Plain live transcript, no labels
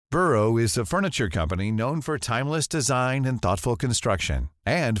Burrow is a furniture company known for timeless design and thoughtful construction,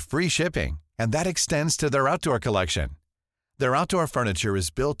 and free shipping, and that extends to their outdoor collection. Their outdoor furniture is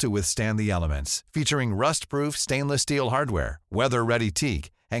built to withstand the elements, featuring rust-proof stainless steel hardware, weather-ready teak,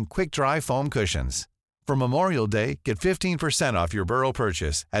 and quick-dry foam cushions. For Memorial Day, get 15% off your Burrow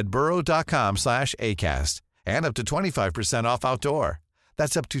purchase at burrow.com/ACAST and up to 25% off outdoor.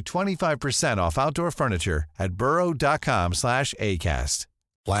 That's up to 25% off outdoor furniture at burrow.com/ACAST.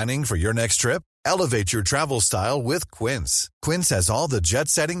 Planning for your next trip? Elevate your travel style with Quince. Quince has all the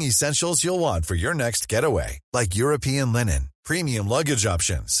jet-setting essentials you'll want for your next getaway, like European linen, premium luggage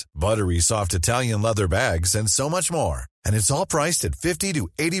options, buttery soft Italian leather bags, and so much more. And it's all priced at 50 to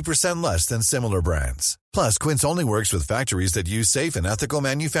 80% less than similar brands. Plus, Quince only works with factories that use safe and ethical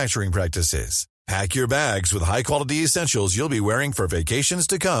manufacturing practices. Pack your bags with high-quality essentials you'll be wearing for vacations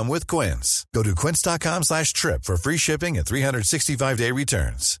to come with Quince. Go to quince.com/trip for free shipping and 365-day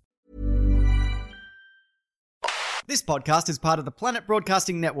returns. This podcast is part of the Planet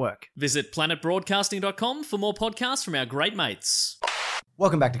Broadcasting Network. Visit planetbroadcasting.com for more podcasts from our great mates.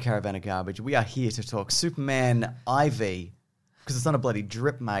 Welcome back to Caravan of Garbage. We are here to talk Superman IV, because it's not a bloody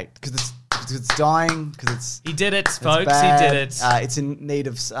drip, mate. Because it's dying. Because it's He did it, it's folks. bad. He did it. It's in need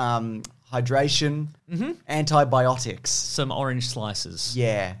of hydration, antibiotics. Some orange slices.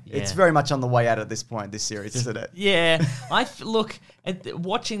 Yeah, it's very much on the way out at this point, this series, isn't it? Yeah. Look,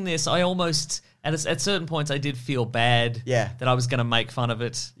 watching this, I almost... At certain points, I did feel bad that I was going to make fun of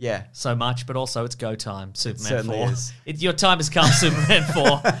it so much, but also it's go time, Superman 4. Is. Your time has come, Superman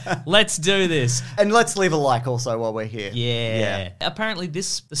 4. Let's do this. And let's leave a like also while we're here. Yeah. Apparently, the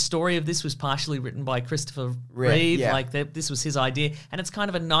story of this was partially written by Christopher Reeve. Yeah. This was his idea, and it's kind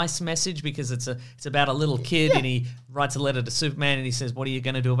of a nice message because it's about a little kid, and he writes a letter to Superman, and he says, "What are you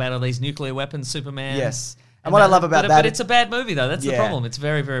going to do about all these nuclear weapons, Superman?" Yes. And what I love about that... But it's a bad movie, though. That's the problem. It's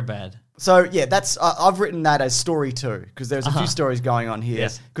very, very bad. So, that's I've written that as story 2, because there's a few stories going on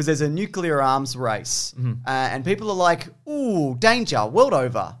here. Because there's a nuclear arms race, and people are like, ooh, danger, world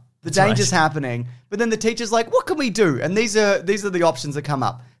over. The danger's happening. But then the teacher's like, what can we do? And these are the options that come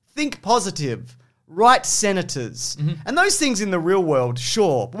up. Think positive. Write senators. And those things in the real world,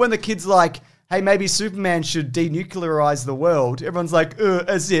 sure. But when the kid's like... hey, maybe Superman should denuclearize the world. Everyone's like,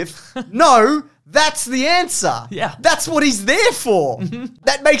 as if. No, that's the answer. Yeah. That's what he's there for.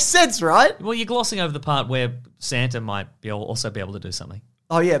 That makes sense, right? Well, you're glossing over the part where Santa might also be able to do something.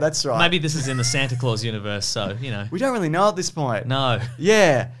 Oh, yeah, that's right. Maybe this is in the Santa Claus universe, so, We don't really know at this point. No.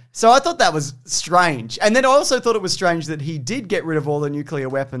 Yeah. So I thought that was strange. And then I also thought it was strange that he did get rid of all the nuclear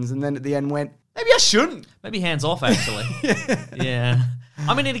weapons and then at the end went, maybe I shouldn't. Maybe hands off, actually. Yeah.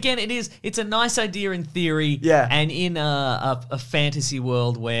 I mean, it's a nice idea in theory and in a fantasy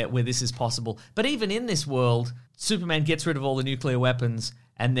world where this is possible. But even in this world, Superman gets rid of all the nuclear weapons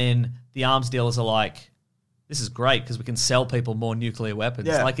and then the arms dealers are like, this is great because we can sell people more nuclear weapons.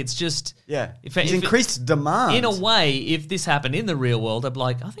 Yeah. Like, it's just... Yeah. It's increased demand. In a way, if this happened in the real world, I'd be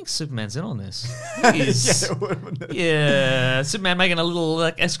like, I think Superman's in on this. Yeah, Superman making a little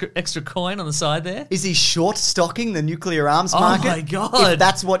extra coin on the side there. Is he short-stocking the nuclear arms market? Oh, my God. If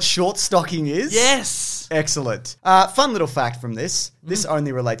that's what short-stocking is? Yes. Excellent. Fun little fact from this. This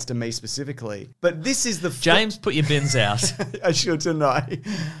only relates to me specifically. But this is the... James, put your bins out. I should tonight.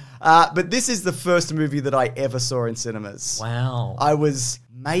 But this is the first movie that I ever saw in cinemas. Wow. I was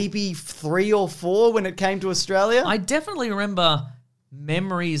maybe 3 or 4 when it came to Australia. I definitely remember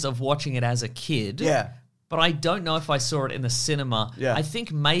memories of watching it as a kid. Yeah. But I don't know if I saw it in the cinema. Yeah. I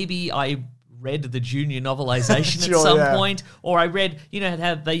think maybe I read the junior novelization at some point. Or I read,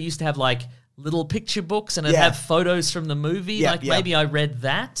 they used to have like little picture books and it'd have photos from the movie. Yeah, maybe I read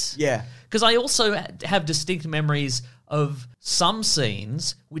that. Yeah. Because I also have distinct memories of some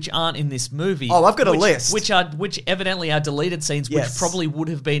scenes which aren't in this movie. Oh, I've got a list. Which evidently are deleted scenes, which probably would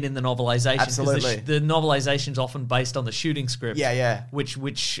have been in the novelization. Absolutely. The novelization's often based on the shooting script. Yeah. Which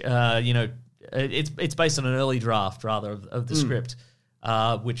it's based on an early draft, rather, of the script,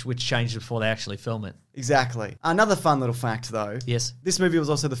 which changed before they actually film it. Exactly. Another fun little fact, though. Yes. This movie was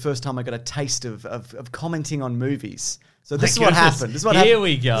also the first time I got a taste of commenting on movies. So this is what happened. Here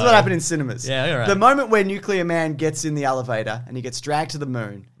we go. This is what happened in cinemas. Yeah, all right. The moment where Nuclear Man gets in the elevator and he gets dragged to the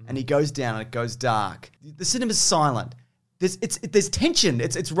moon and he goes down and it goes dark, the cinema's silent. There's tension.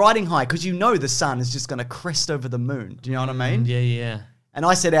 It's riding high because the sun is just going to crest over the moon. Do you know what I mean? Yeah. And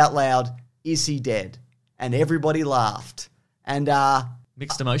I said out loud, "Is he dead?" And everybody laughed. And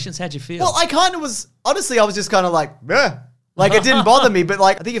mixed emotions. How'd you feel? well, I kind of was. Honestly, I was just kind of like, "Meh." Like, it didn't bother me, but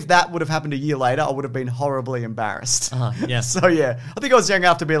like, I think if that would have happened a year later, I would have been horribly embarrassed. Yeah. So yeah, I think I was young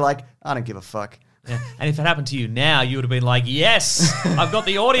enough to be like, I don't give a fuck. Yeah. And if it happened to you now, you would have been like, yes, I've got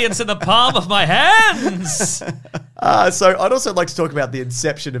the audience in the palm of my hands. So I'd also like to talk about the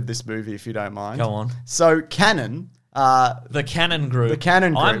inception of this movie, if you don't mind. Go on. So Canon... the Canon Group. The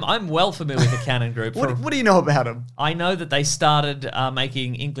Canon Group. I'm well familiar with the Canon Group. What do you know about them? I know that they started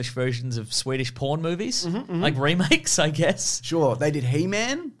making English versions of Swedish porn movies, like remakes, I guess. Sure, they did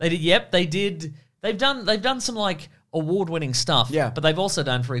He-Man. They did. Yep, they did. They've done some like award-winning stuff. Yeah, but they've also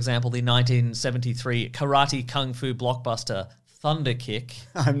done, for example, the 1973 karate kung fu blockbuster Thunder Kick.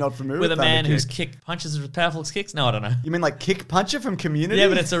 I'm not familiar with with a man Thunder whose Kick. punches as powerful as kicks. No, I don't know. You mean like Kick Puncher from Community? Yeah,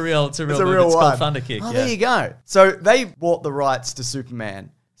 but it's a real movie. It's one. called Thunder Kick. Oh, there you go. So they bought the rights to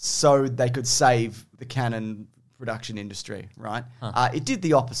Superman so they could save the Canon production industry, right? It did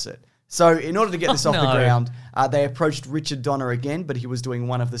the opposite. So in order to get this off the ground, they approached Richard Donner again, but he was doing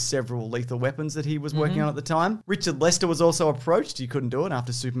one of the several Lethal Weapons that he was working on at the time. Richard Lester was also approached. He couldn't do it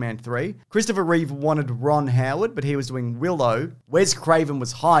after Superman 3. Christopher Reeve wanted Ron Howard, but he was doing Willow. Wes Craven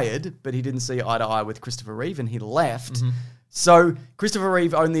was hired, but he didn't see eye to eye with Christopher Reeve, and he left. So Christopher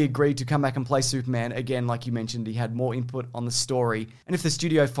Reeve only agreed to come back and play Superman. Again, like you mentioned, he had more input on the story. And if the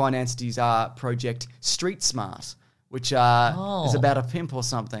studio financed his project Street Smart, which is about a pimp or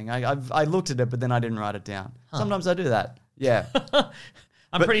something. I looked at it, but then I didn't write it down. Sometimes I do that. Yeah.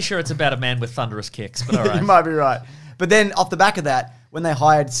 I'm pretty sure it's about a man with thunderous kicks, but all right. You might be right. But then off the back of that, when they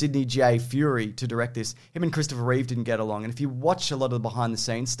hired Sidney J. Furie to direct this, him and Christopher Reeve didn't get along. And if you watch a lot of the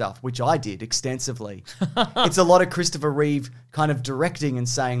behind-the-scenes stuff, which I did extensively, it's a lot of Christopher Reeve kind of directing and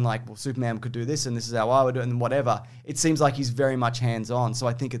saying like, well, Superman could do this and this is how I would do it and whatever. It seems like he's very much hands-on. So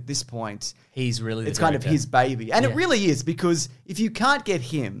I think at this point... He's really it's kind of his baby. And it really is, because if you can't get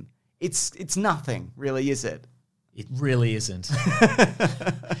him, it's nothing, really, is it? It really isn't.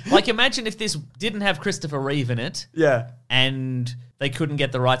 Like, imagine if this didn't have Christopher Reeve in it. Yeah. And they couldn't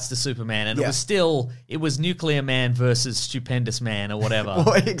get the rights to Superman. And it was Nuclear Man versus Stupendous Man or whatever.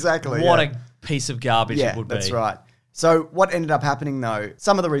 Well, exactly. What a piece of garbage it would be. That's right. So what ended up happening, though,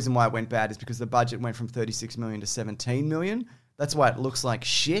 some of the reason why it went bad is because the budget went from 36 million to 17 million. That's why it looks like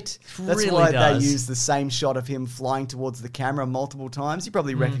shit. That's really why does. they used the same shot of him flying towards the camera multiple times. You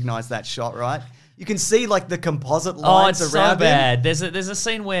probably recognize that shot, right? You can see like the composite lines it's around so bad. him. There's a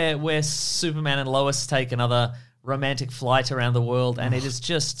scene where Superman and Lois take another romantic flight around the world, and it is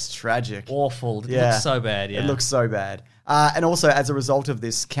just it's tragic, awful. It looks so bad. Yeah, it looks so bad. And also, as a result of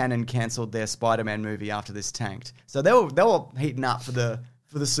this, Canon cancelled their Spider-Man movie after this tanked. So they were heating up for the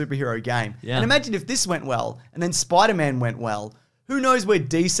superhero game. Yeah. And imagine if this went well, and then Spider-Man went well. Who knows where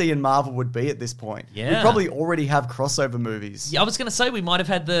DC and Marvel would be at this point? Yeah. We probably already have crossover movies. Yeah, I was going to say we might have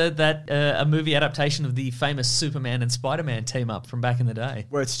had a movie adaptation of the famous Superman and Spider-Man team up from back in the day.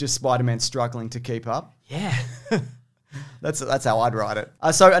 Where it's just Spider-Man struggling to keep up. Yeah. That's how I'd write it.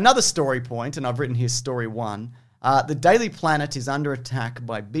 So another story point, and I've written here story 1. The Daily Planet is under attack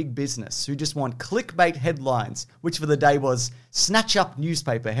by big business who just want clickbait headlines, which for the day was snatch up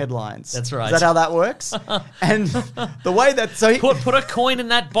newspaper headlines. That's right. Is that how that works? And the way that... so put a coin in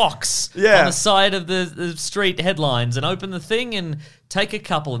that box on the side of the street headlines and open the thing and take a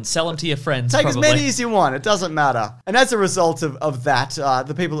couple and sell them to your friends. Take as many as you want. It doesn't matter. And as a result of that,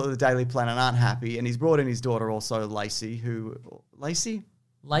 the people at the Daily Planet aren't happy. And he's brought in his daughter also, Lacey,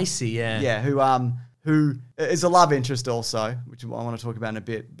 Lacey, yeah. Yeah, who is a love interest also, which I want to talk about in a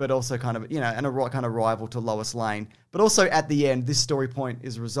bit, but also kind of, and a kind of rival to Lois Lane. But also at the end, this story point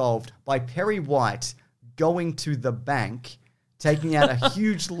is resolved by Perry White going to the bank, taking out a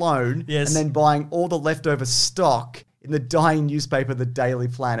huge loan, and then buying all the leftover stock in the dying newspaper, The Daily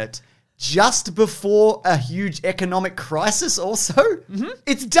Planet, just before a huge economic crisis also. Mm-hmm.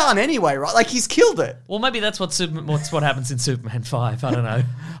 It's done anyway, right? Like, he's killed it. Well, maybe that's what happens in Superman 5. I don't know.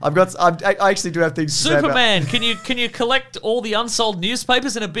 I actually do have things to say about... Superman, can you collect all the unsold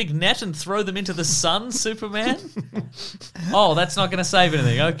newspapers in a big net and throw them into the sun, Superman? Oh, that's not going to save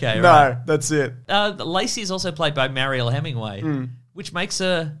anything. Okay, right. No, that's it. Lacey is also played by Mariel Hemingway, which makes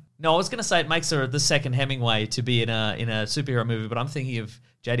her... No, I was going to say it makes her the second Hemingway to be in a superhero movie, but I'm thinking of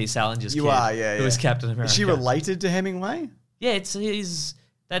J.D. Salinger's kid, who was Captain America. Is she related to Hemingway? Yeah,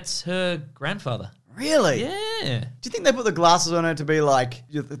 that's her grandfather. Really? Yeah. Do you think they put the glasses on her to be like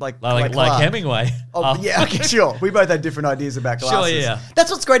Hemingway? Oh, yeah, okay, sure. We both had different ideas about glasses. Sure, yeah. That's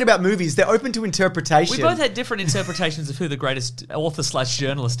what's great about movies. They're open to interpretation. We both had different interpretations of who the greatest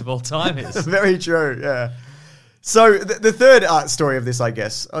author/journalist of all time is. Very true, yeah. So the third story of this, I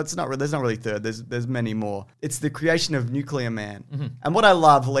guess, there's not really third. There's many more. It's the creation of Nuclear Man. Mm-hmm. And what I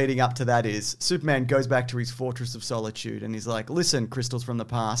love leading up to that is Superman goes back to his fortress of solitude and he's like, listen, crystals from the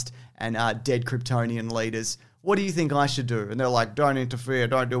past and dead Kryptonian leaders, what do you think I should do? And they're like, don't interfere,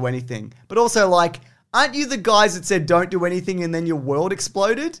 don't do anything. But also like, aren't you the guys that said don't do anything and then your world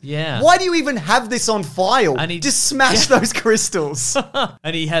exploded? Yeah. Why do you even have this on file? And just smash those crystals.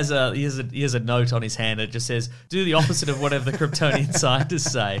 And he has a note on his hand that just says, do the opposite of whatever the Kryptonian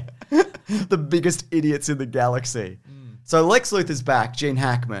scientists say. The biggest idiots in the galaxy. So Lex Luthor's back, Gene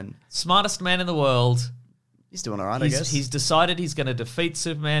Hackman. Smartest man in the world. He's doing all right, I guess. He's decided he's going to defeat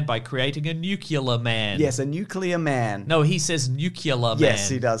Superman by creating a nuclear man. Yes, a nuclear man. No, he says nuclear man. Yes,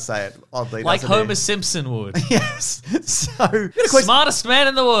 he does say it, oddly. Like Homer Simpson would. Yes. So, smartest man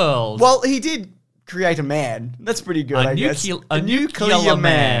in the world. Well, he did create a man. That's pretty good, I guess. A nuclear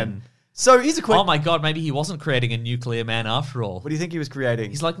man. So here's a question. Oh my God, maybe he wasn't creating a nuclear man after all. What do you think he was creating?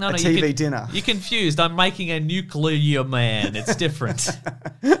 He's like, no, a TV dinner. You're confused. I'm making a nuclear man. It's different.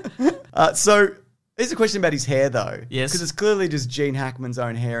 So here's a question about his hair, though. Yes. Because it's clearly just Gene Hackman's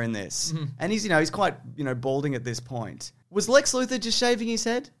own hair in this. Mm-hmm. And he's quite, balding at this point. Was Lex Luthor just shaving his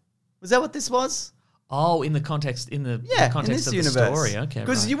head? Was that what this was? Oh, in the context, in the context of universe. The story. Okay,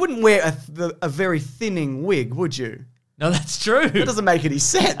 because you wouldn't wear a very thinning wig, would you? No, that's true. That doesn't make any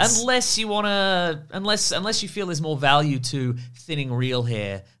sense. Unless you unless you feel there's more value to thinning real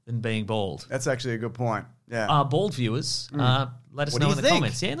hair than being bald. That's actually a good point. Yeah. Bald viewers, let us know in the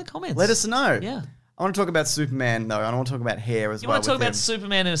comments. Yeah, in the comments. Let us know. Yeah. I want to talk about Superman, though. I don't want to talk about hair as well. You want to talk about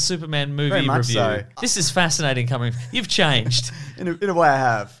Superman in a Superman movie Very much review. So. This is fascinating coming. You've changed. in a way I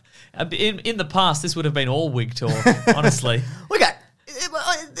have. In the past, this would have been all wig talk, honestly. Okay.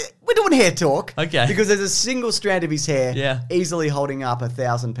 We're doing hair talk. Okay. Because there's a single strand of his hair easily holding up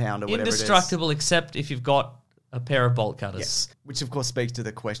 1,000 pound or whatever it is. Indestructible except if you've got a pair of bolt cutters. Yes. Which of course speaks to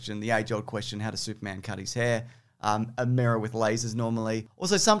the question, the age-old question, how does Superman cut his hair? A mirror with lasers normally.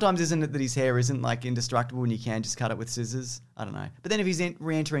 Also, sometimes isn't it that his hair isn't like indestructible and you can just cut it with scissors? I don't know. But then if he's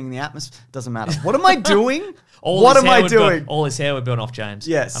re-entering the atmosphere, doesn't matter. What am I doing? What am I doing? All his hair would burn off, James.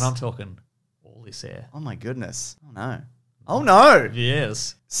 Yes. And I'm talking all his hair. Oh my goodness. Oh no. Oh no.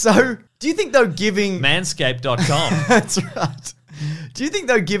 Yes. So, do you think though giving... Manscaped.com. That's right. Do you think,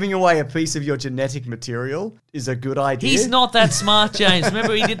 though, giving away a piece of your genetic material is a good idea? He's not that smart, James.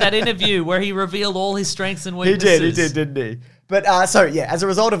 Remember he did that interview where he revealed all his strengths and weaknesses? He did, didn't he? But, as a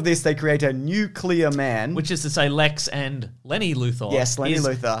result of this, they create a nuclear man. Which is to say Lex and Lenny Luthor. Yes, Lenny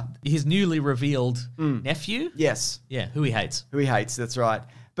Luthor. His newly revealed nephew? Yes. Yeah, who he hates. That's right.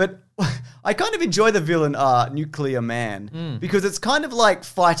 But I kind of enjoy the villain, Nuclear Man, because it's kind of like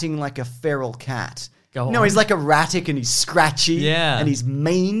fighting like a feral cat. Go on. No, he's like erratic and he's scratchy and he's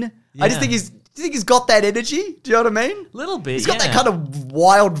mean. Yeah. I just think he's got that energy. Do you know what I mean? Little bit. He's got that kind of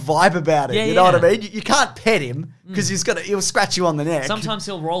wild vibe about him. Yeah, you know what I mean? You can't pet him because he'll scratch you on the neck. Sometimes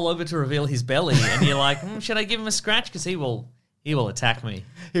he'll roll over to reveal his belly, and you're like, should I give him a scratch? Because he will attack me.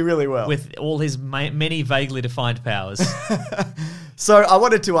 He really will. With all his many vaguely defined powers. So I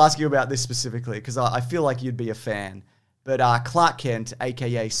wanted to ask you about this specifically because I feel like you'd be a fan. But Clark Kent,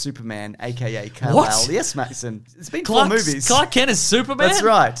 a.k.a. Superman, a.k.a. Kal-El. What? Yes, Mason. It's been 4 movies. Clark Kent is Superman? That's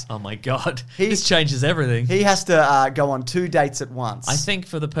right. Oh, my God. This changes everything. He has to go on 2 dates at once. I think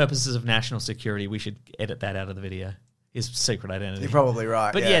for the purposes of national security, we should edit that out of the video. His secret identity. You're probably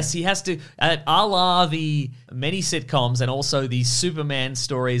right. But yes, he has to, a la the many sitcoms and also the Superman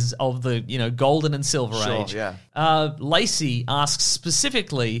stories of the, Golden and Silver Age. Yeah. Lacey asks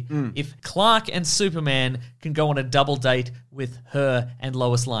specifically if Clark and Superman can go on a double date with her and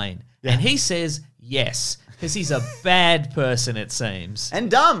Lois Lane. Yeah. And he says yes, because he's a bad person, it seems.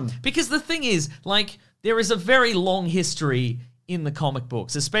 And dumb. Because the thing is, there is a very long history in the comic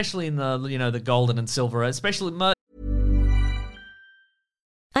books, especially in the, the Golden and Silver, especially...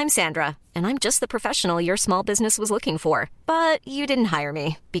 I'm Sandra, and I'm just the professional your small business was looking for. But you didn't hire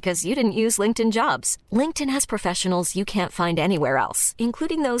me because you didn't use LinkedIn Jobs. LinkedIn has professionals you can't find anywhere else,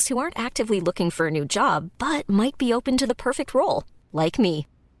 including those who aren't actively looking for a new job, but might be open to the perfect role, like me.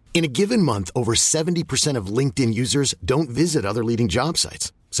 In a given month, over 70% of LinkedIn users don't visit other leading job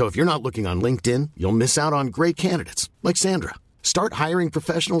sites. So if you're not looking on LinkedIn, you'll miss out on great candidates, like Sandra. Start hiring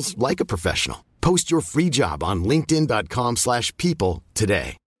professionals like a professional. Post your free job on linkedin.com/people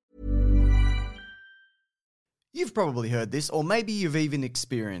today. You've probably heard this, or maybe you've even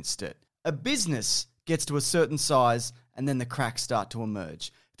experienced it. A business gets to a certain size, and then the cracks start to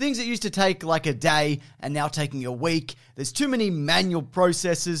emerge. Things that used to take like a day and now taking a week. There's too many manual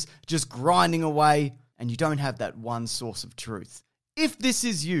processes just grinding away, and you don't have that one source of truth. If this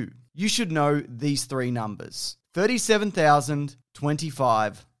is you, you should know these 3 numbers. 37,000,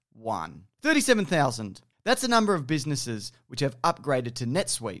 25, 1. 37,000. That's the number of businesses which have upgraded to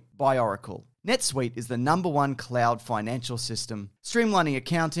NetSuite by Oracle. NetSuite is the #1 cloud financial system, streamlining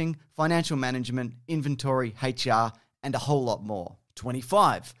accounting, financial management, inventory, HR, and a whole lot more.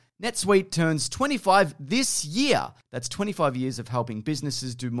 25. NetSuite turns 25 this year. That's 25 years of helping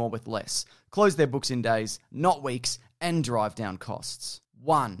businesses do more with less, close their books in days, not weeks, and drive down costs.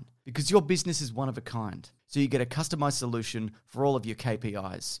 1. Because your business is one of a kind, so you get a customized solution for all of your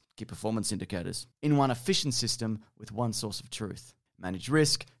KPIs, key performance indicators, in one efficient system with one source of truth. Manage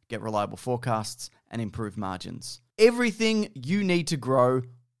risk, get reliable forecasts, and improve margins. Everything you need to grow,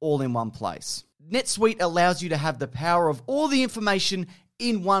 all in one place. NetSuite allows you to have the power of all the information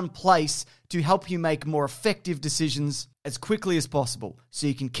in one place to help you make more effective decisions as quickly as possible so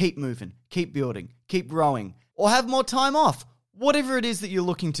you can keep moving, keep building, keep growing, or have more time off, whatever it is that you're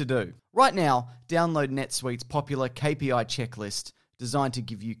looking to do. Right now, download NetSuite's popular KPI checklist designed to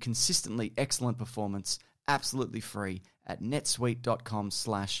give you consistently excellent performance absolutely free at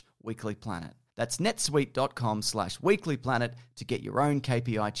netsuite.com/weeklyplanet. That's netsuite.com/weeklyplanet to get your own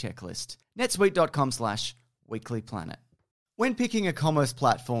KPI checklist. netsuite.com/weeklyplanet. When picking a commerce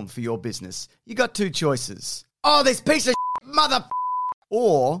platform for your business, you got two choices. Oh, this piece of mother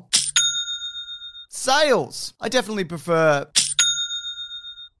or sales. I definitely prefer,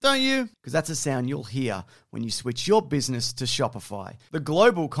 don't you? Because that's a sound you'll hear when you switch your business to Shopify, the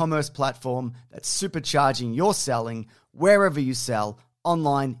global commerce platform that's supercharging your selling wherever you sell,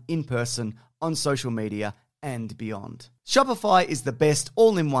 online, in person, on social media, and beyond. Shopify is the best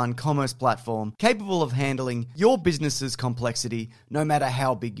all-in-one commerce platform capable of handling your business's complexity no matter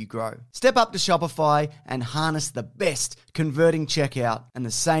how big you grow. Step up to Shopify and harness the best converting checkout and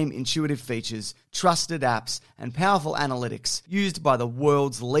the same intuitive features, trusted apps, and powerful analytics used by the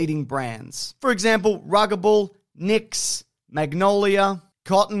world's leading brands. For example, Ruggable, Nix, Magnolia,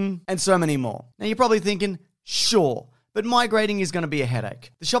 Cotton, and so many more. Now you're probably thinking, sure, but migrating is going to be a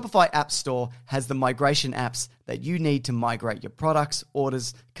headache. The Shopify App Store has the migration apps that you need to migrate your products,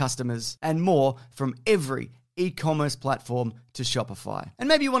 orders, customers, and more from every e-commerce platform to Shopify. And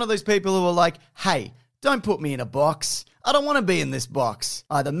maybe you're one of those people who are like, hey, don't put me in a box. I don't want to be in this box,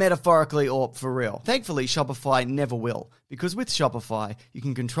 either metaphorically or for real. Thankfully, Shopify never will, because with Shopify, you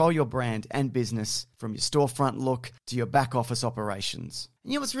can control your brand and business from your storefront look to your back office operations.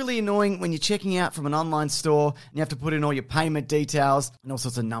 And you know what's really annoying when you're checking out from an online store and you have to put in all your payment details and all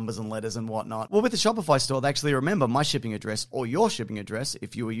sorts of numbers and letters and whatnot? Well, with the Shopify store, they actually remember my shipping address or your shipping address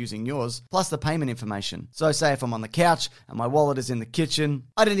if you were using yours, plus the payment information. So say if I'm on the couch and my wallet is in the kitchen,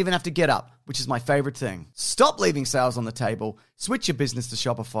 I don't even have to get up, which is my favorite thing. Stop leaving sales on the table, switch your business to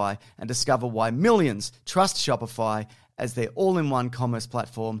Shopify, and discover why millions trust Shopify as their all-in-one commerce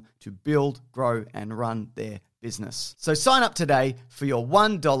platform to build, grow, and run their business. So sign up today for your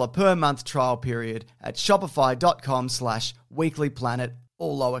 $1 per month trial period at shopify.com/weeklyplanet,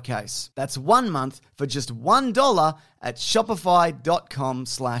 all lowercase. That's 1 month for just $1 at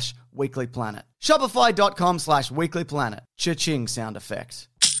shopify.com/weeklyplanet. Shopify.com/weeklyplanet. Cha-ching sound effect.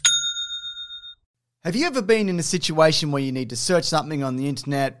 Have you ever been in a situation where you need to search something on the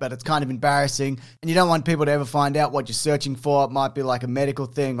internet, but it's kind of embarrassing and you don't want people to ever find out what you're searching for? It might be like a medical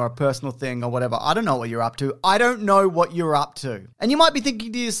thing or a personal thing or whatever. I don't know what you're up to. I don't know what you're up to. And you might be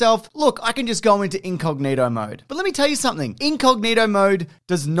thinking to yourself, look, I can just go into incognito mode. But let me tell you something. Incognito mode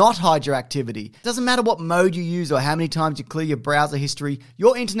does not hide your activity. It doesn't matter what mode you use or how many times you clear your browser history.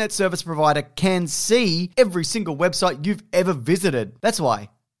 Your internet service provider can see every single website you've ever visited. That's why,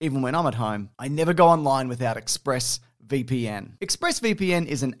 even when I'm at home, I never go online without ExpressVPN. ExpressVPN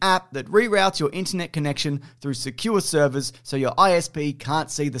is an app that reroutes your internet connection through secure servers so your ISP can't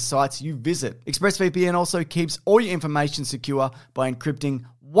see the sites you visit. ExpressVPN also keeps all your information secure by encrypting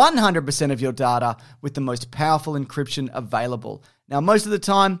 100% of your data with the most powerful encryption available. Now, most of the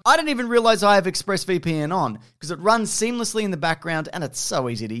time, I don't even realize I have ExpressVPN on because it runs seamlessly in the background and it's so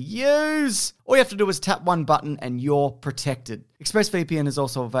easy to use. All you have to do is tap one button and you're protected. ExpressVPN is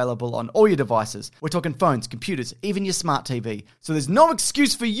also available on all your devices. We're talking phones, computers, even your smart TV. So there's no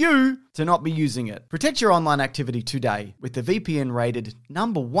excuse for you to not be using it. Protect your online activity today with the VPN rated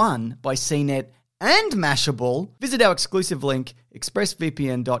 #1 by CNET and Mashable. Visit our exclusive link,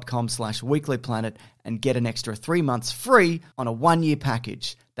 expressvpn.com/weeklyplanet, and get an extra 3 months free on a 1-year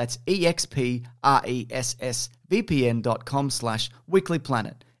package. That's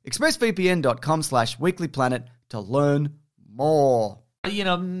expressvpn.com/weeklyplanet. expressvpn.com/weeklyplanet to learn more. You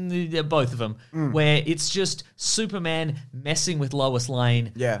know, both of them, where it's just Superman messing with Lois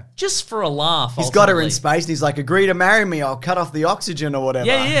Lane. Yeah. Just for a laugh. He's got her in space and he's like, agree to marry me, I'll cut off the oxygen or whatever.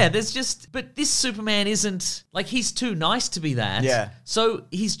 Yeah, there's just, but this Superman isn't, like, he's too nice to be that. Yeah. So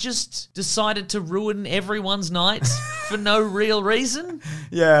he's just decided to ruin everyone's night for no real reason.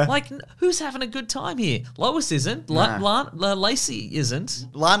 Yeah. Like, who's having a good time here? Lois isn't. Lacey isn't.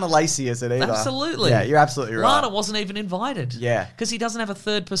 Lana Lacey isn't either. Absolutely. Yeah, you're absolutely right. Lana wasn't even invited. Yeah. Because he doesn't have a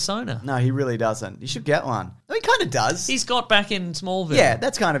third persona. No, he really doesn't. You should get one. I mean, he kind of does. He's got back in Smallville. Yeah,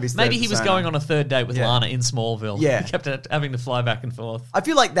 that's kind of his Maybe third he was persona. going on a third date with Lana in Smallville. Yeah. He kept having to fly back and forth. I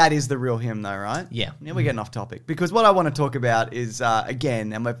feel like that is the real him, though, right? Yeah. Now we're getting off topic. Because what I want to talk about is,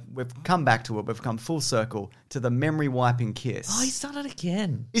 again, and we've come back to it, we've come full circle to the memory wiping kiss. Oh, he's done it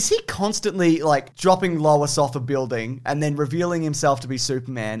again. Is he constantly, like, dropping Lois off a building and then revealing himself to be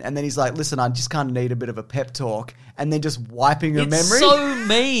Superman, and then he's like, listen, I just kind of need a bit of a pep talk, and then just wiping her memory? So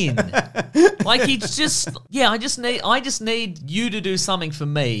mean. Like, he's just, I just need you to do something for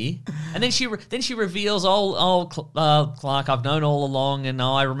me. And then she reveals, Clark, I've known all along, and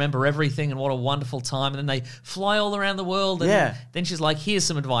I remember everything, and what a wonderful time. And then they fly all around the world, and then she's like, here's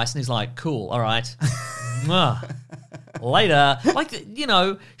some advice, and he's like, cool, all right. Later. Like,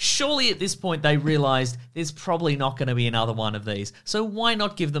 surely at this point they realized there's probably not going to be another one of these. So why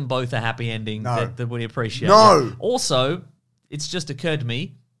not give them both a happy ending that we appreciate? No. Also, it's just occurred to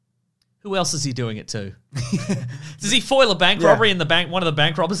me, who else is he doing it to? Does he foil a bank robbery and one of the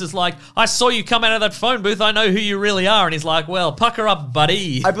bank robbers is like, I saw you come out of that phone booth, I know who you really are. And he's like, well, pucker up,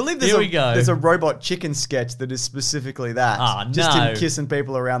 buddy. I believe there's a Robot Chicken sketch that is specifically that. Just him kissing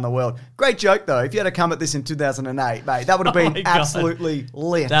people around the world. Great joke, though. If you had to come at this in 2008, mate, that would have been absolutely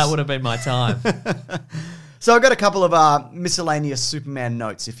lit. That would have been my time. So I've got a couple of miscellaneous Superman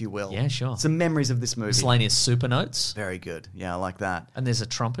notes, if you will. Yeah, sure. Some memories of this movie. Miscellaneous super notes. Very good. Yeah, I like that. And there's a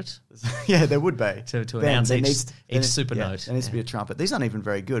trumpet. Yeah, there would be. To announce each super note. There needs to be a trumpet. These aren't even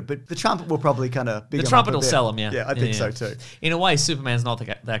very good, but the trumpet will probably kind of big them up. The trumpet will will sell them, yeah. Yeah, I think so too. In a way, Superman's not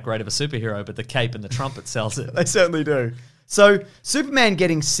that great of a superhero, but the cape and the trumpet sells it. They certainly do. So, Superman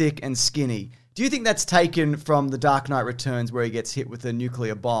getting sick and skinny. Do you think that's taken from The Dark Knight Returns where he gets hit with a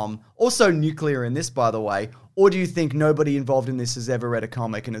nuclear bomb? Also nuclear in this, by the way. Or do you think nobody involved in this has ever read a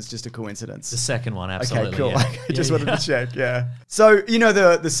comic and it's just a coincidence? The second one, absolutely. Okay, cool. Yeah. I just wanted to check, yeah. So, you know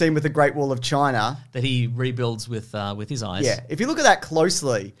the scene with the Great Wall of China? That he rebuilds with his eyes. Yeah. If you look at that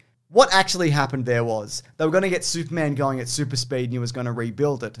closely, what actually happened there was they were going to get Superman going at super speed and he was going to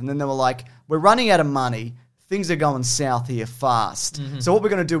rebuild it. And then they were like, we're running out of money. Things are going south here fast. Mm-hmm. So what we're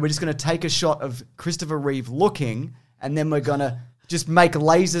going to do, we're just going to take a shot of Christopher Reeve looking, and then we're going to just make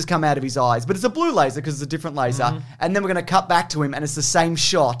lasers come out of his eyes. But it's a blue laser because it's a different laser. Mm-hmm. And then we're going to cut back to him, and it's the same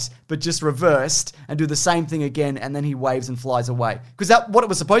shot, but just reversed, and do the same thing again, and then he waves and flies away. Because that's what it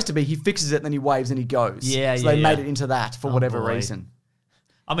was supposed to be. He fixes it, and then he waves and he goes. Yeah, so they made it into that for whatever reason.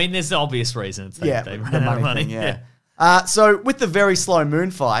 I mean, there's the obvious reasons. They ran out of money. So with the very slow moon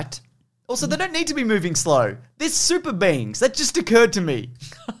fight... Also, they don't need to be moving slow. They're super beings. That just occurred to me.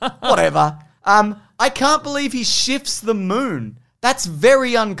 Whatever. I can't believe he shifts the moon. That's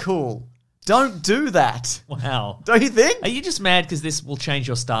very uncool. Don't do that. Wow. Don't you think? Are you just mad because this will change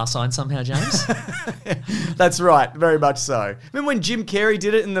your star sign somehow, James? That's right. Very much so. Remember when Jim Carrey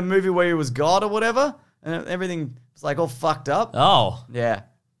did it in the movie where he was God or whatever? And everything was like all fucked up? Oh. Yeah.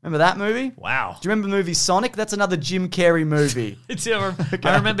 Remember that movie? Wow. Do you remember the movie Sonic? That's another Jim Carrey movie.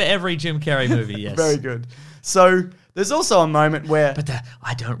 I remember every Jim Carrey movie, yes. Very good. So there's also a moment where... But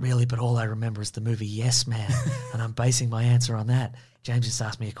I don't really, but all I remember is the movie Yes Man, and I'm basing my answer on that. James just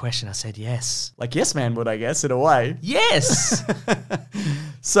asked me a question. I said yes. Like Yes Man would, I guess, in a way. Yes!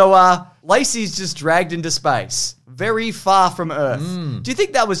 So Lacey's just dragged into space, very far from Earth. Do you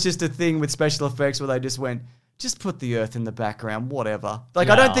think that was just a thing with special effects where they just went... Just put the Earth in the background, whatever. Like,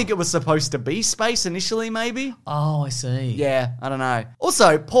 no. I don't think it was supposed to be space initially, maybe. Oh, I see. Yeah, I don't know.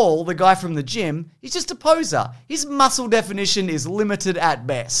 Also, Paul, the guy from the gym, he's just a poser. His muscle definition is limited at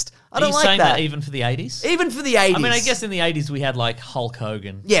best. I don't like that. Are you saying that even for the 80s? Even for the 80s. I mean, I guess in the 80s we had, like, Hulk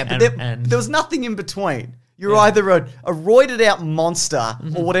Hogan. Yeah, but there was nothing in between. You're either a roided out monster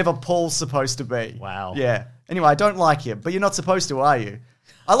or whatever Paul's supposed to be. Wow. Yeah. Anyway, I don't like him, but you're not supposed to, are you?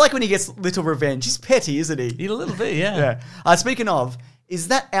 I like when he gets little revenge. He's petty, isn't he? A little bit, yeah. Speaking of, is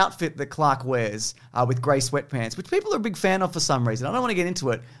that outfit that Clark wears with grey sweatpants, which people are a big fan of for some reason. I don't want to get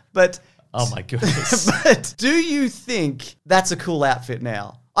into it, but... Oh, my goodness. But do you think that's a cool outfit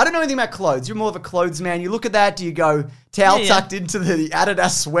now? I don't know anything about clothes. You're more of a clothes man. You look at that, do you go towel tucked into the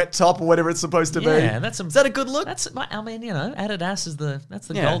Adidas sweat top or whatever it's supposed to be? Yeah, is that a good look? I mean, Adidas is the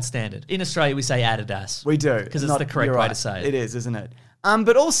gold standard. In Australia, we say Adidas. We do. Because it's the correct way to say it. It is, isn't it?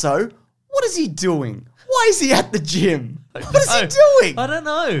 But also, what is he doing? Why is he at the gym? What is he doing? I don't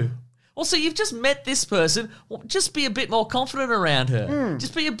know. Also, you've just met this person. Well, just be a bit more confident around her.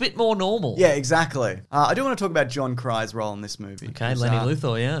 Just be a bit more normal. Yeah, exactly. I do want to talk about John Crye's role in this movie. Okay, Lenny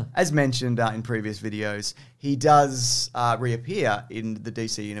Luthor, yeah. As mentioned in previous videos, he does reappear in the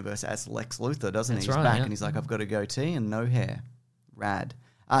DC universe as Lex Luthor, doesn't he? He's right, back yeah. and he's like, I've got a goatee and no hair. Rad.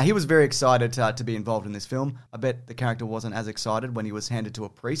 He was very excited to be involved in this film. I bet the character wasn't as excited when he was handed to a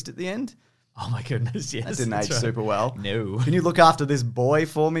priest at the end. Oh my goodness, yes. That didn't age super well. No. Can you look after this boy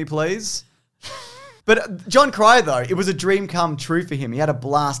for me, please? But John Cryer, though, it was a dream come true for him. He had a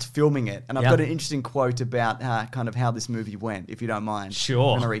blast filming it. And I've got an interesting quote about kind of how this movie went, if you don't mind.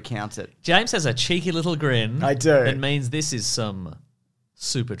 Sure. I'm going to recount it. James has a cheeky little grin. I do. That means this is some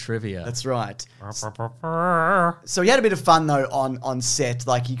super trivia. That's right. So he had a bit of fun, though, on set.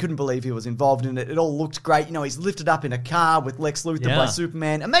 Like, he couldn't believe he was involved in it. It all looked great. You know, he's lifted up in a car with Lex Luthor by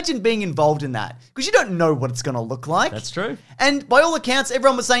Superman. Imagine being involved in that. Because you don't know what it's going to look like. That's true. And by all accounts,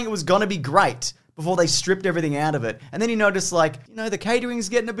 everyone was saying it was going to be great before they stripped everything out of it. And then you notice, like, you know, the catering's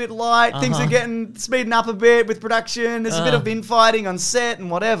getting a bit light. Things are getting speeding up a bit with production. There's a bit of infighting on set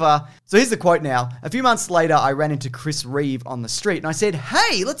and whatever. So here's the quote now. A few months later, I ran into Chris Reeve on the street and I said,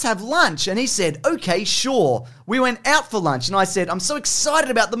 hey, let's have lunch. And he said, okay, sure. We went out for lunch and I said, I'm so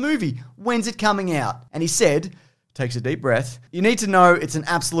excited about the movie. When's it coming out? And he said, takes a deep breath, you need to know it's an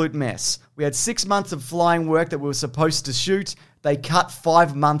absolute mess. We had 6 months of flying work that we were supposed to shoot. They cut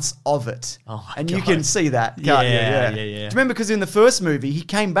 5 months of it. Oh my and God. you can see that, can't you? Yeah. Do you remember, because in the first movie, he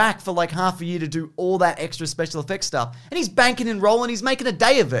came back for like half a year to do all that extra special effects stuff. And he's banking and rolling. He's making a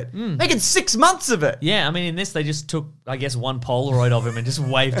day of it. Making 6 months of it. Yeah, I mean, in this, they just took, I guess, one Polaroid of him and just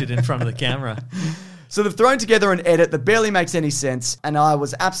waved it in front of the camera. So they've thrown together an edit that barely makes any sense. And I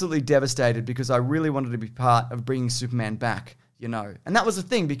was absolutely devastated because I really wanted to be part of bringing Superman back, you know. And that was the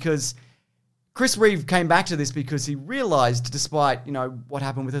thing, because Chris Reeve came back to this because he realized, despite, you know, what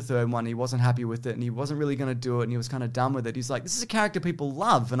happened with the third one, he wasn't happy with it and he wasn't really going to do it and he was kind of done with it. He's like, this is a character people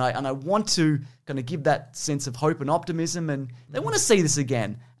love and I want to kind of give that sense of hope and optimism, and they want to see this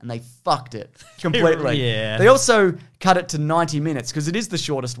again. And they fucked it completely. Yeah. They also cut it to 90 minutes because it is the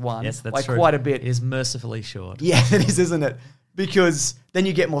shortest one. Yes, that's by true. quite a bit. It is mercifully short. Yeah, it is, isn't it? Because then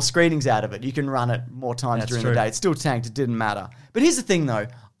you get more screenings out of it. You can run it more times during the day. It's still tanked. It didn't matter. But here's the thing, though.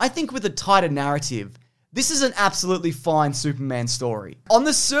 I think with a tighter narrative, this is an absolutely fine Superman story. On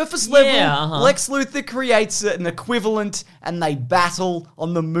the surface level, Lex Luthor creates an equivalent and they battle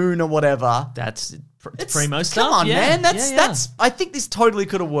on the moon or whatever. That's primo stuff. Come on, man. That's. I think this totally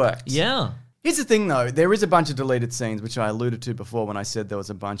could have worked. Yeah. Here's the thing, though. There is a bunch of deleted scenes, which I alluded to before when I said there was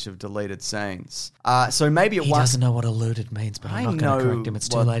a bunch of deleted scenes. So maybe it was... He doesn't know what alluded means, but I'm not going to correct him. It's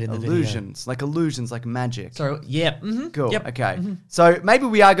too late in the illusions, like magic. So, yeah. Mm-hmm. Cool. Yep. Okay. Mm-hmm. So maybe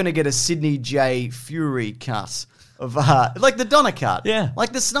we are going to get a Sidney J. Fury cut of, like the Donner cut. Yeah.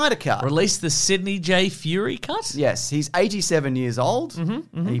 Like the Snyder cut. Release the Sidney J. Fury cut? Yes. He's 87 years old.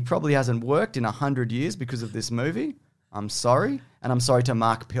 And he probably hasn't worked in 100 years because of this movie. I'm sorry. And I'm sorry to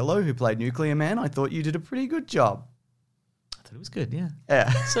Mark Pillow, who played Nuclear Man. I thought you did a pretty good job. I thought it was good, yeah. Yeah.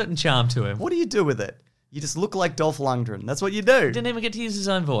 Certain charm to him. What do you do with it? You just look like Dolph Lundgren. That's what you do. Didn't even get to use his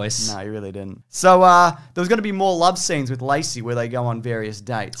own voice. No, he really didn't. So there was going to be more love scenes with Lacey where they go on various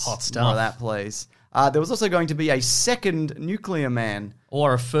dates. Hot stuff. More of that, please. There was also going to be a second Nuclear Man.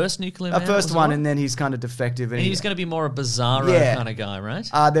 Or a first Nuclear Man. A first one, and then he's kind of defective. And he was going to be more a Bizarro kind of guy, right?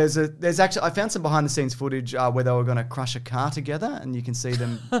 There's actually, I found some behind the scenes footage where they were going to crush a car together, and you can see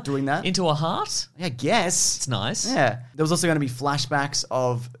them doing that. Into a heart? Yeah, I guess. It's nice. Yeah. There was also going to be flashbacks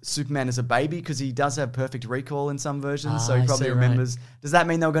of Superman as a baby, because he does have perfect recall in some versions, so he probably remembers. Right. Does that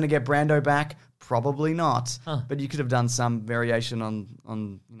mean they were going to get Brando back? Probably not. But you could have done some variation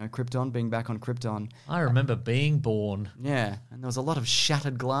on Krypton, being back on Krypton. I remember being born. Yeah, and there was a lot of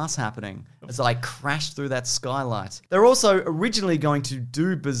shattered glass happening as I crashed through that skylight. They're also originally going to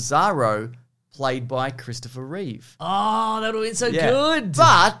do Bizarro, played by Christopher Reeve. Oh, that would have been so good.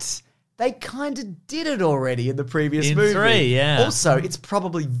 But they kind of did it already in the previous movie. 3, yeah. Also, it's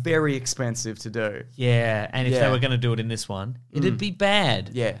probably very expensive to do. Yeah, and if they were going to do it in this one, it'd be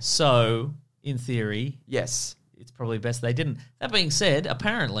bad. Yeah. So, in theory... Yes. It's probably best they didn't. That being said,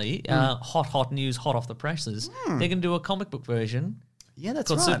 apparently, hot news, hot off the presses, they're going to do a comic book version. Yeah, that's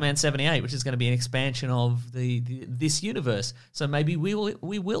called right. Superman 78, which is going to be an expansion of this universe. So maybe we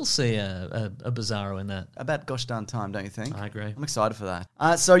will see a Bizarro in that. About gosh darn time, don't you think? I agree. I'm excited for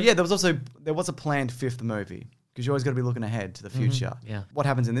that. So yeah, there was a planned fifth movie, because you always got to be looking ahead to the future. Yeah. What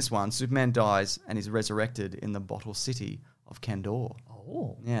happens in this one? Superman dies and is resurrected in the bottle city of Kandor.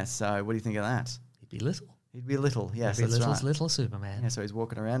 Oh. Yeah. So what do you think of that? He'd be little. He'd be little, yes, He'd be that's right. little Superman. Yeah, so he's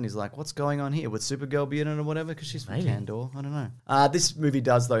walking around. He's like, "What's going on here? Would Supergirl be in it or whatever? Because she's from Maybe. Kandor. I don't know." This movie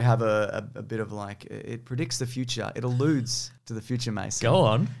does though have a bit of like it predicts the future. It alludes to the future, Mason. Go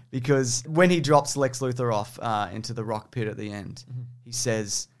on. Because when he drops Lex Luthor off into the rock pit at the end, he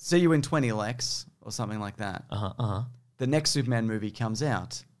says, "See you in 20, Lex," or something like that. The next Superman movie comes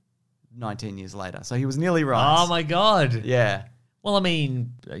out 19 years later, so he was nearly right. Oh my God. Yeah. Well, I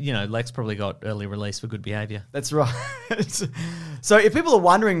mean, Lex probably got early release for good behavior. That's right. So if people are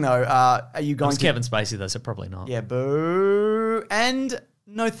wondering, though, are you going to... Kevin Spacey, though, so probably not. Yeah, boo. And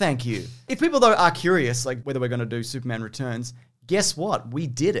no thank you. If people, though, are curious, like whether we're going to do Superman Returns, guess what? We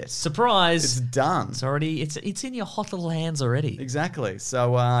did it. Surprise. It's done. It's already... It's in your hot little hands already. Exactly.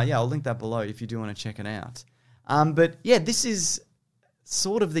 So, I'll link that below if you do want to check it out. But, yeah, this is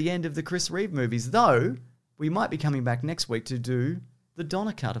sort of the end of the Chris Reeve movies, though... We might be coming back next week to do the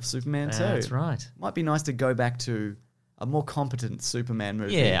Donner cut of Superman 2. That's right. Might be nice to go back to a more competent Superman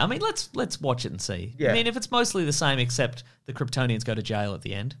movie. Yeah, I mean, let's watch it and see. Yeah. I mean, if it's mostly the same except the Kryptonians go to jail at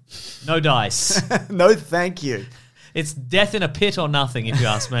the end, no dice. No thank you. It's death in a pit or nothing, if you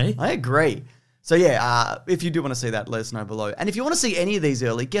ask me. I agree. So yeah, if you do want to see that, let us know below. And if you want to see any of these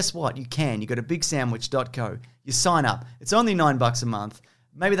early, guess what? You can. You go to bigsandwich.co. You sign up. It's only $9 a month.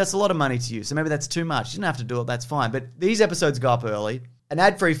 Maybe that's a lot of money to you, so maybe that's too much. You don't have to do it, that's fine. But these episodes go up early. An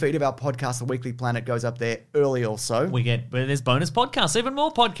ad-free feed of our podcast, The Weekly Planet, goes up there early also. There's bonus podcasts, even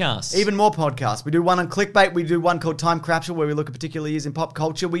more podcasts. Even more podcasts. We do one on clickbait. We do one called Time Capsule, where we look at particular years in pop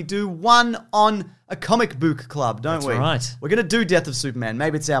culture. We do one on a comic book club, don't we? That's right. We're going to do Death of Superman.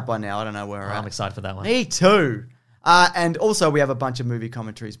 Maybe it's out by now. I don't know where we're at. I'm excited for that one. Me too. And also we have a bunch of movie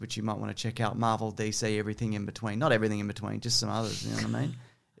commentaries, which you might want to check out. Marvel, DC, everything in between. Not everything in between, just some others, you know what I mean?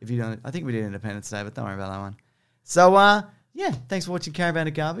 If you don't, I think we did Independence Day, but don't worry about that one. So, thanks for watching Caravan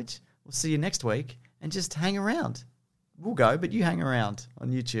of Garbage. We'll see you next week, and just hang around. We'll go, but you hang around on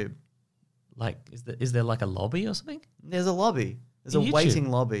YouTube. Like, is there like a lobby or something? There's a lobby. There's In a YouTube?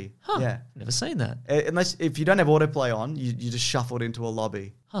 waiting lobby. Huh. Yeah. Never seen that. Unless, if you don't have autoplay on, you just shuffled into a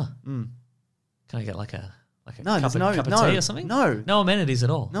lobby. Huh. Can I get like a No, cup of tea or something? No. No amenities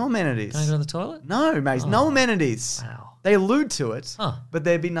at all? No amenities. Can I go to the toilet? No, mate. No amenities. Wow. They allude to it, Huh. but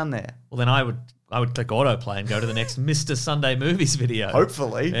there'd be none there. Well, then I would click autoplay and go to the next Mr. Sunday Movies video.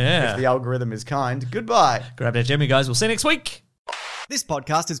 Hopefully. Yeah. If the algorithm is kind. Goodbye. Grab that Jimmy, guys. We'll see you next week. This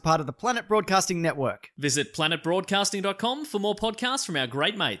podcast is part of the Planet Broadcasting Network. Visit planetbroadcasting.com for more podcasts from our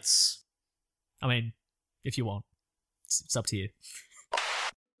great mates. I mean, if you want. It's up to you.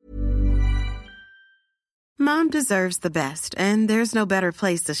 Mom deserves the best, and there's no better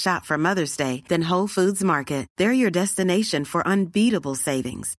place to shop for Mother's Day than Whole Foods Market. They're your destination for unbeatable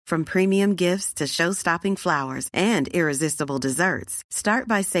savings, from premium gifts to show-stopping flowers and irresistible desserts. Start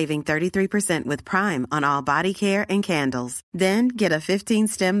by saving 33% with Prime on all body care and candles. Then get a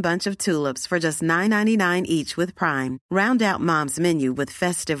 15-stem bunch of tulips for just $9.99 each with Prime. Round out Mom's menu with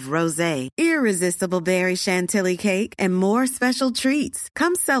festive rosé, irresistible berry chantilly cake, and more special treats.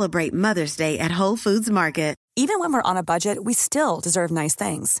 Come celebrate Mother's Day at Whole Foods Market. Even when we're on a budget, we still deserve nice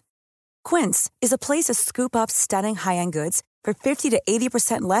things. Quince is a place to scoop up stunning high-end goods for 50 to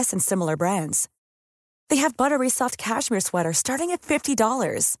 80% less than similar brands. They have buttery soft cashmere sweaters starting at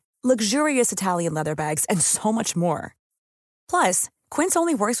 $50, luxurious Italian leather bags, and so much more. Plus, Quince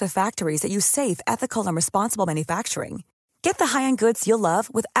only works with factories that use safe, ethical, and responsible manufacturing. Get the high-end goods you'll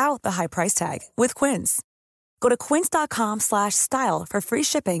love without the high price tag with Quince. Go to quince.com/style for free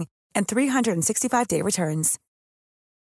shipping and 365-day returns.